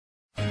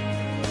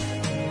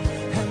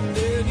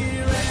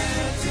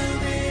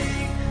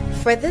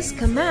For this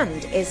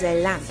command is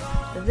a lamp,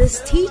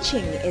 this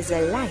teaching is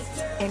a light,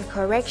 and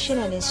correction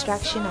and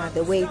instruction are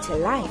the way to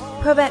life.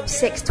 Proverbs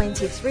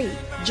 6:23.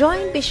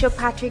 Join Bishop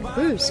Patrick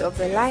Bruce of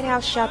the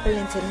Lighthouse Chapel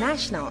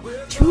International,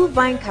 True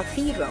Vine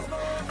Cathedral,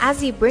 as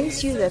he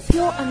brings you the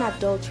pure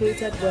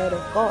unadulterated Word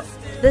of God.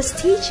 This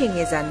teaching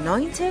is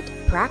anointed,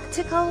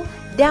 practical,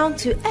 down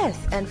to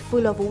earth, and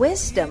full of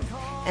wisdom,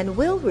 and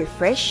will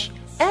refresh,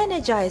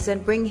 energize,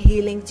 and bring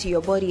healing to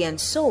your body and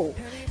soul.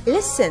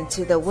 Listen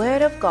to the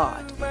Word of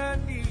God.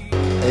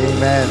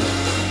 Amen.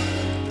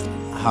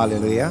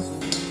 Hallelujah.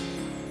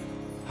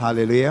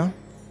 Hallelujah.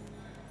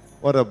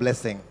 What a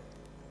blessing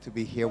to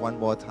be here one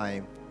more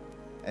time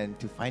and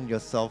to find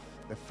yourself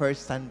the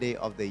first Sunday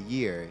of the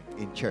year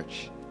in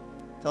church.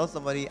 Tell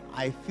somebody,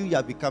 I feel you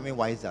are becoming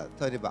wiser.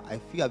 Tell them, I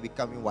feel you are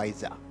becoming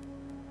wiser.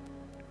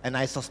 And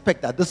I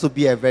suspect that this will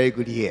be a very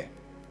good year.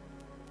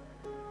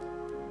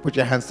 Put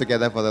your hands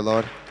together for the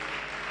Lord.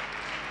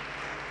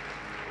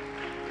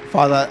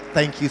 Father,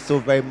 thank you so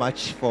very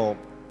much for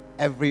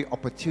every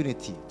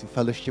opportunity to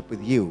fellowship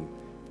with you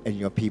and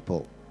your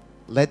people.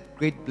 Let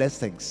great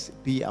blessings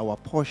be our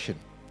portion.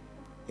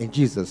 In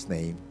Jesus'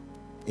 name,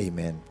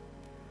 amen.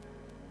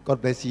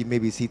 God bless you. You may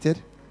be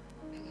seated.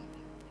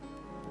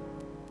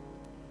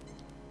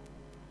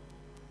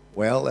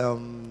 Well,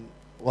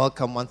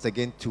 welcome once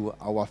again to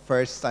our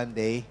first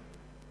Sunday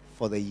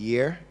for the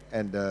year.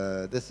 And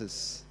this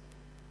is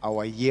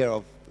our year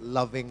of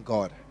loving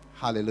God.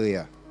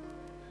 Hallelujah.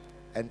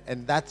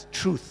 And that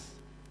truth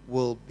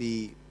will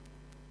be,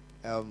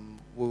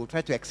 we'll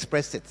try to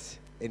express it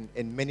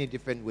in many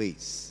different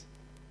ways,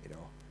 you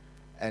know.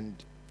 And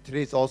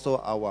today is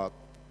also our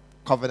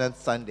Covenant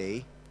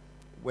Sunday,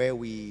 where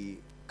we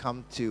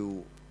come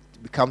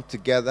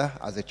together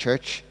as a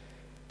church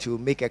to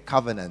make a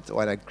covenant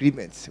or an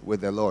agreement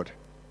with the Lord.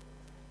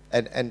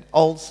 And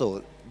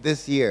also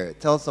this year,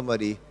 tell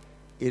somebody,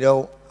 you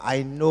know,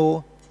 I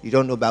know you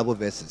don't know Bible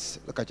verses.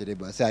 Look at your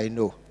neighbor and say, I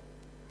know.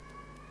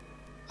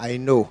 I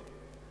know.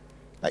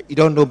 Like, you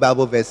don't know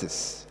Bible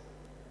verses.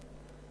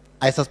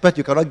 I suspect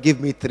you cannot give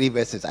me 3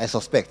 verses. I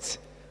suspect.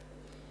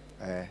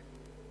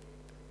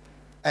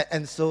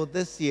 And so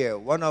this year,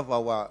 one of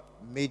our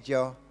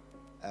major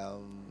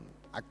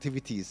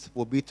activities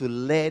will be to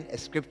learn a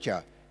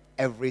scripture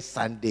every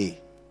Sunday.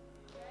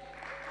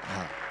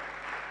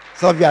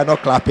 Some of you are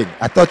not clapping.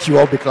 I thought you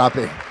all be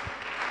clapping.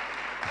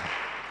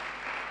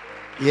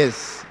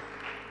 Yes.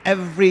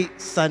 Every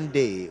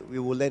Sunday, we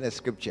will learn a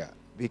scripture.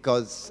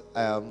 Because,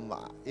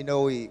 you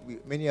know,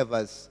 many of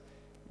us,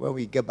 when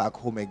we get back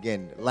home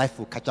again, life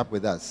will catch up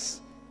with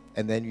us.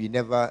 And then we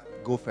never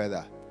go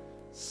further.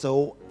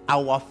 So,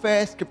 our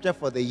first scripture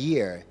for the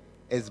year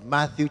is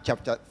Matthew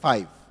chapter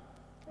 5.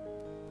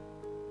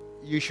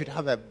 You should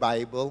have a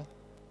Bible.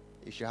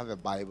 You should have a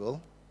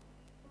Bible.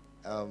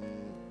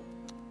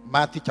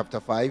 Matthew chapter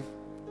 5,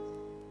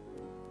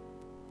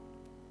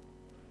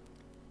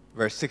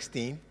 verse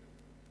 16.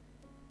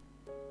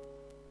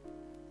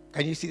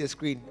 Can you see the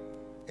screen?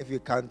 If you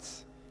can't,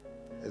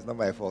 it's not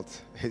my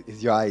fault.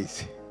 It's your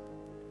eyes.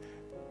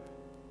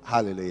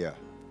 Hallelujah.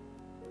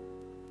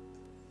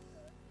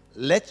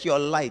 Let your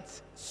light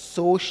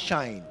so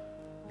shine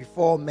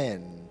before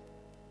men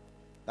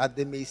that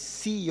they may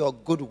see your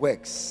good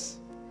works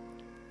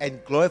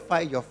and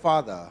glorify your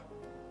Father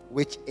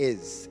which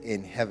is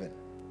in heaven.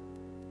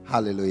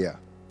 Hallelujah.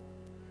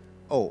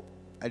 Oh,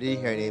 I didn't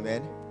hear an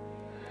amen.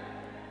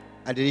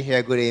 I didn't hear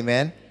a good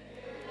amen.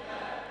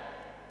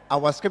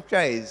 Our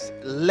scripture is,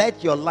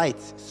 let your light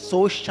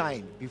so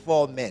shine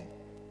before men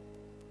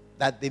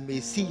that they may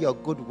see your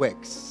good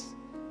works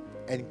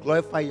and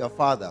glorify your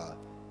Father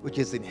which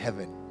is in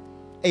heaven.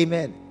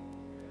 Amen.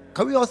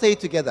 Can we all say it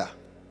together?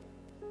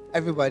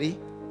 Everybody?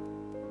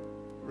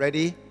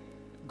 Ready?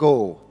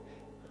 Go.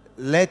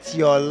 Let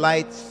your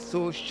light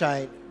so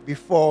shine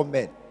before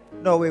men.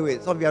 No,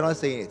 wait. Some of you are not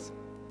saying it.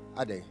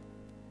 Are they?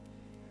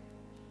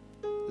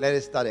 Let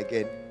it start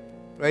again.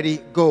 Ready?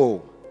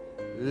 Go.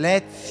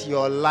 Let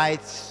your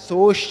light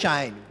so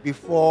shine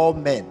before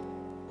men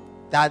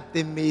that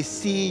they may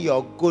see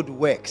your good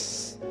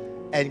works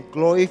and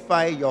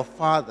glorify your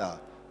Father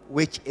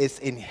which is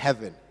in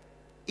heaven.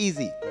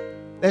 Easy.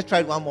 Let's try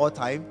it one more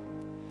time.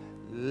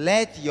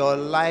 Let your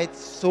light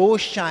so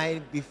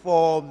shine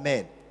before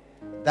men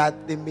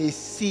that they may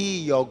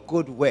see your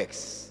good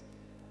works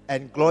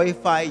and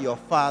glorify your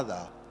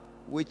Father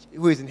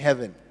who is in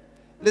heaven.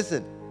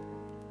 Listen,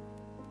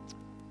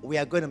 we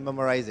are going to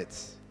memorize it.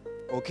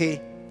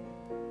 Okay?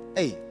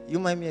 Hey, you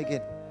mind me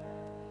again?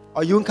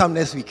 Or you won't come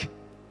next week?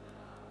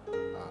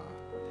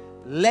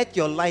 Let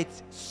your light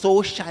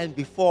so shine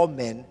before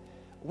men.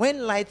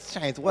 When light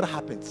shines, what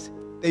happens?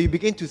 Then you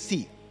begin to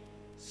see.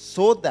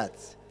 So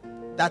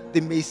that they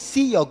may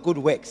see your good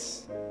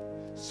works.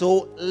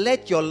 So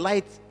let your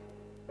light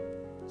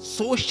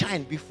so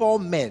shine before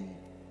men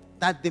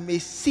that they may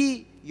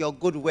see your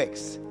good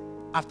works.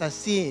 After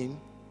seeing,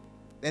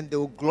 then they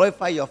will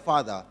glorify your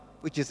Father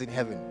which is in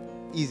heaven.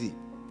 Easy.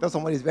 Tell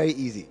someone it's very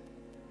easy.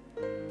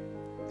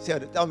 Tell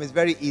them it's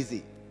very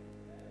easy.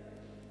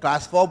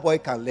 Class 4 boy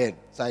can learn.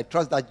 So I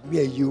trust that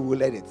me and you will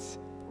learn it.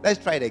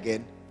 Let's try it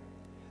again.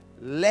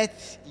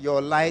 Let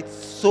your light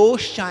so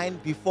shine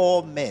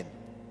before men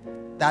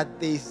that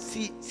they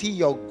see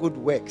your good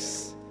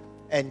works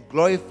and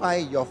glorify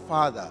your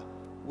Father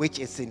which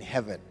is in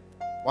heaven.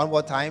 One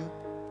more time.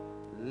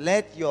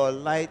 Let your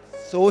light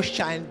so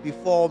shine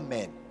before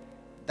men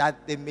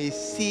that they may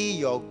see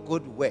your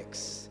good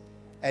works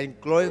and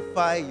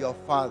glorify your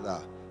Father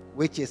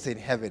which is in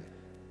heaven.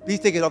 Please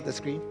take it off the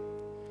screen.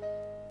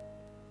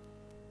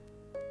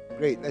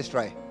 Great, let's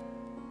try.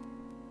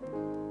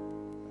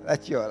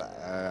 Let your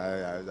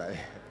light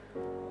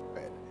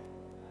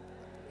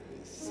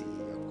see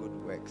your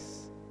good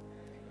works.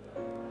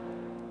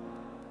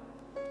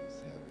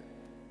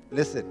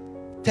 Listen,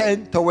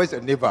 turn towards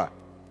your neighbor.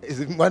 It's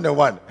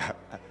 1-on-1.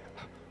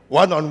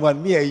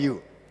 1-on-1, me and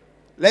you.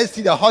 Let's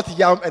see the hot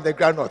yam and the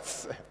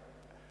granules.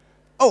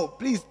 Oh,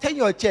 please, turn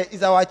your chair.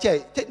 It's our chair.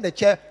 Turn the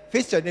chair,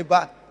 face your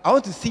neighbor. I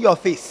want to see your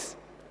face.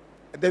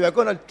 And then we're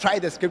going to try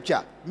the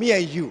scripture. Me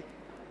and you.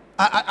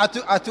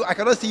 I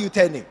cannot see you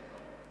turning.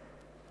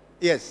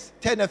 Yes,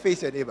 turn and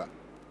face your neighbor.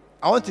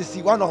 I want to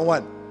see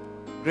 1-on-1.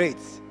 Great.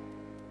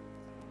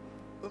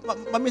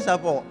 Mami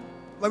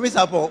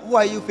Sapo, who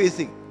are you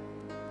facing?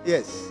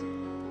 Yes.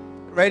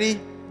 Ready?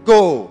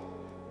 Go.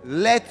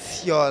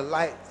 Let your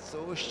light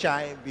so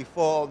shine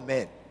before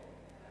men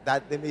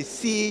that they may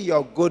see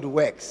your good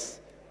works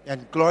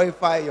and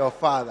glorify your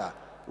Father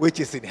which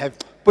is in heaven.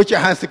 Put your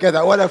hands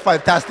together. What a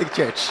fantastic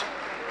church.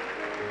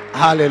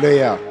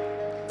 Hallelujah.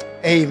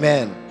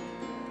 Amen.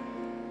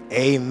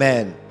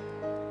 Amen.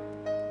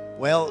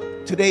 Well,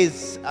 today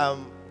is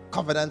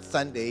Covenant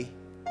Sunday.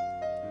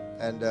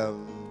 And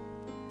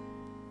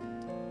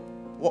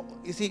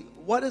you see,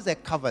 what is a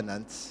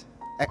covenant?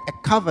 A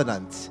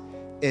covenant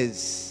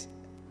is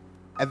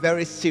a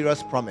very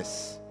serious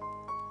promise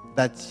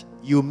that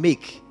you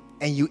make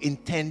and you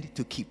intend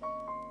to keep.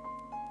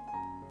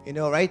 You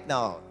know, right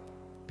now,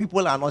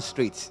 people are not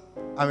straight.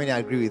 I mean, I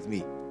agree with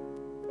me.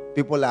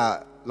 People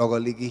are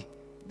logoligi.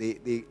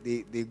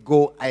 They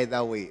go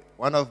either way.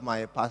 One of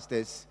my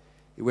pastors,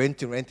 he went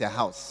to rent a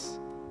house,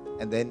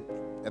 and then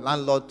the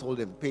landlord told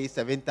him, pay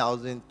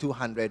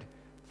 7,200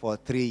 for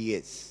 3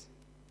 years.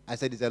 I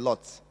said, it's a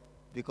lot,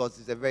 because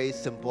it's a very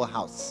simple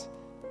house.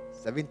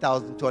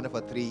 7,200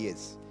 for 3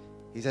 years.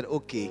 He said,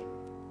 okay.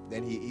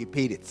 Then he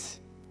paid it.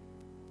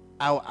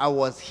 I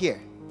was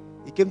here.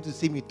 He came to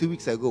see me 2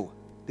 weeks ago.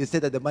 They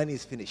said that the money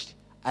is finished.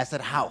 I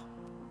said, how?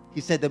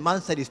 He said, the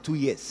man said it's 2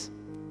 years.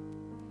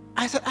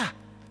 I said,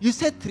 you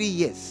said 3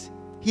 years.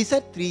 He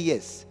said 3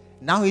 years.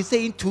 Now he's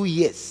saying 2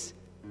 years.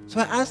 So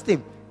I asked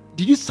him,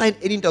 did you sign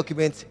any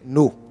documents?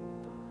 No.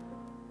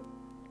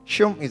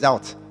 Shum is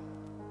out.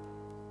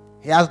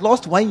 He has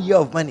lost 1 year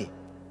of money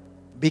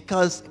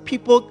because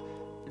people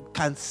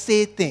can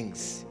say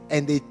things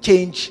and they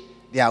change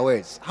their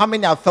words. How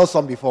many have felt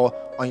some before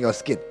on your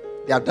skin?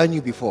 They have done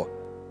you before.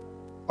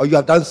 Or you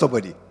have done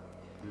somebody.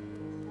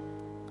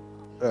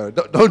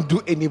 Don't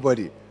do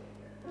anybody.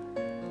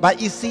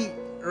 But you see,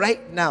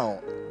 right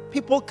now,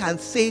 people can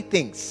say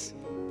things,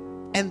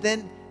 and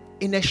then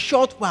in a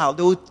short while,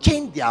 they will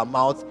change their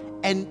mouth,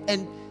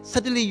 and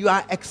suddenly you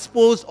are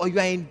exposed or you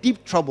are in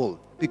deep trouble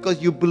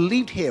because you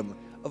believed him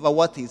over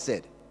what he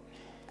said.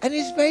 And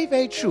it's very,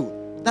 very true.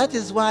 That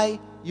is why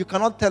you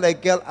cannot tell a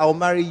girl, I'll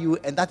marry you,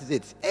 and that is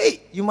it.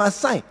 Hey, you must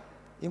sign.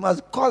 You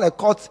must call a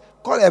court,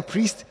 call a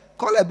priest,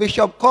 call a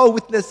bishop, call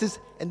witnesses,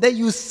 and then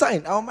you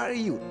sign, I'll marry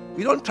you.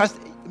 We don't trust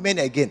men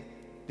again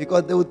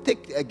because they will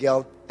take a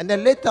girl, and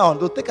then later on,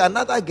 they'll take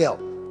another girl.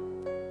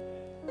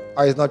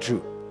 Or it's not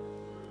true.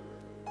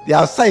 They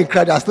are signed,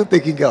 they are still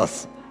taking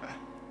girls.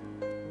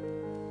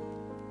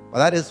 Well,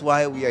 that is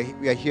why we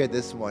are here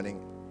this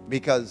morning,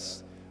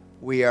 because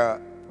we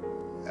are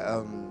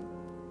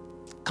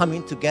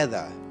coming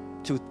together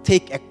to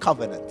take a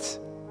covenant,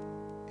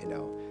 you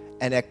know,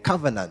 and a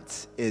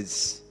covenant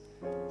is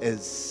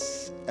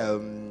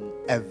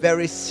a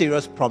very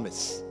serious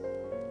promise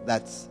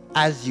that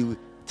as you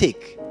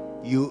take,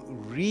 you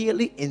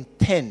really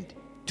intend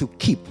to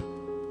keep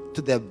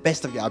to the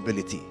best of your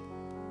ability.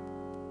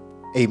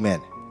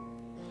 Amen.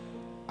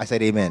 I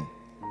said amen.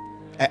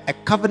 A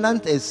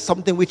covenant is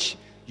something which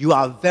you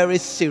are very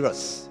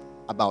serious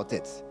about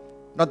it.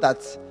 Not that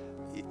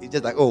it's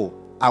just like, oh,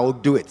 I will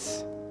do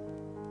it.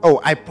 Oh,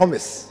 I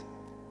promise.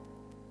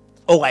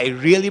 Oh, I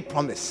really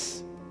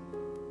promise.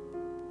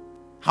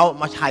 How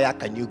much higher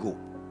can you go?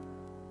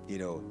 You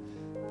know.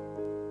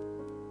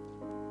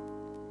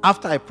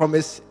 After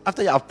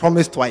you have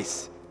promised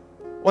twice,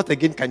 what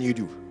again can you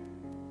do?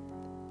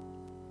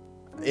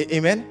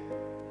 Amen?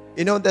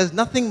 You know, there's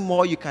nothing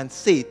more you can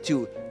say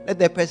to let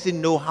the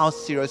person know how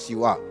serious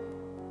you are.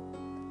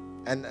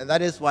 And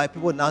that is why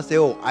people now say,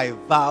 oh, I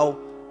vow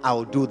I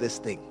will do this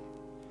thing.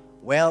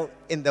 Well,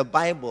 in the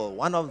Bible,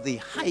 one of the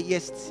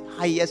highest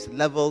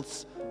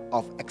levels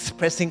of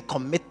expressing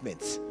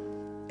commitment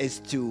is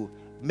to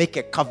make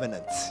a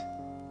covenant,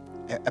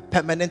 a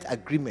permanent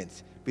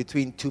agreement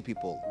between two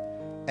people.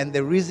 And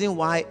the reason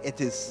why it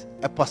is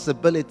a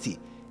possibility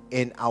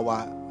in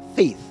our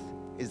faith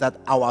is that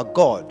our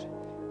God,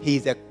 He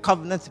is a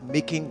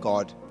covenant-making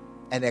God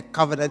and a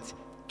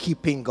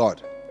covenant-keeping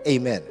God.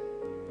 Amen.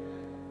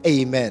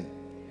 Amen.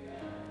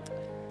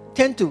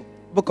 Turn to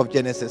book of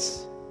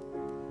Genesis,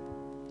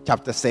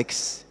 chapter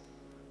 6,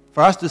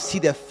 for us to see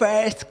the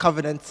first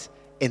covenant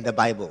in the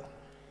Bible.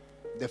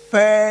 The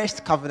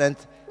first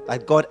covenant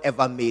that God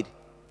ever made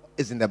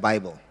is in the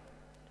Bible.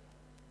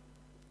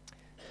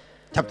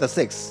 Chapter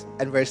 6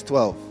 and verse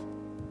 12.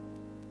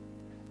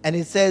 And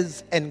it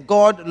says, and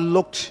God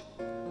looked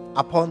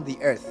upon the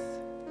earth,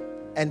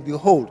 and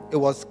behold, it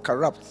was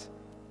corrupt,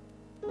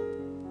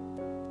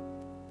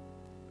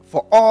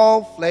 for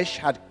all flesh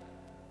had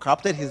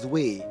corrupted his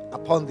way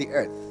upon the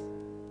earth.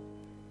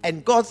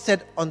 And God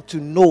said unto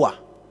Noah,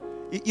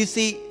 you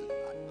see,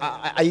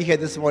 are you here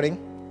this morning?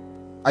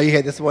 Are you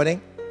here this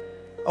morning?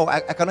 Oh, I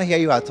cannot hear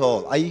you at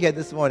all. Are you here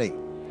this morning?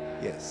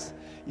 Yes.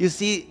 You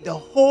see, the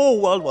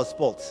whole world was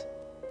spoilt.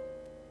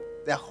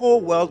 The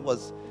whole world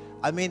was,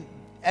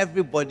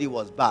 everybody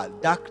was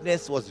bad.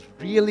 Darkness was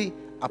really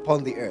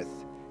upon the earth.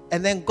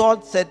 And then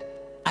God said,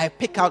 I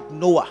pick out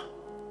Noah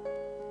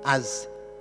as